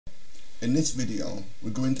In this video,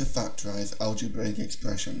 we're going to factorise algebraic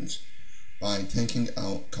expressions by taking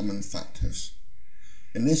out common factors.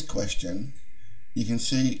 In this question, you can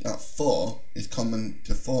see that 4 is common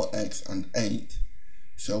to 4x and 8,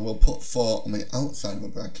 so we'll put 4 on the outside of a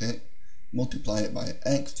bracket, multiply it by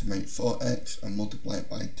x to make 4x, and multiply it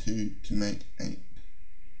by 2 to make 8.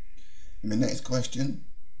 In the next question,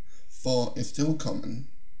 4 is still common,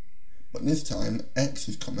 but this time x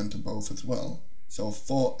is common to both as well. So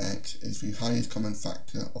 4x is the highest common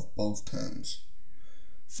factor of both terms.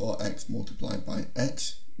 4x multiplied by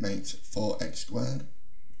x makes 4x squared,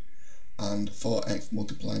 and 4x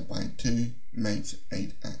multiplied by 2 makes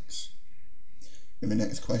 8x. In the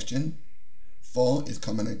next question, 4 is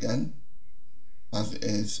common again, as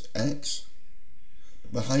is x.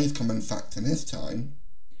 The highest common factor this time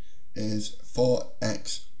is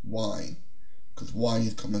 4xy, because y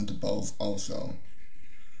is common to both also.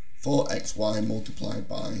 4xy multiplied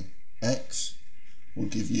by x will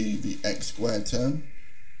give you the x squared term,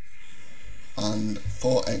 and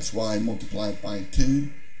 4xy multiplied by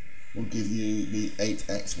 2 will give you the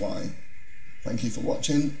 8xy. Thank you for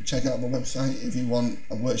watching. Check out the website if you want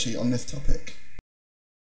a worksheet on this topic.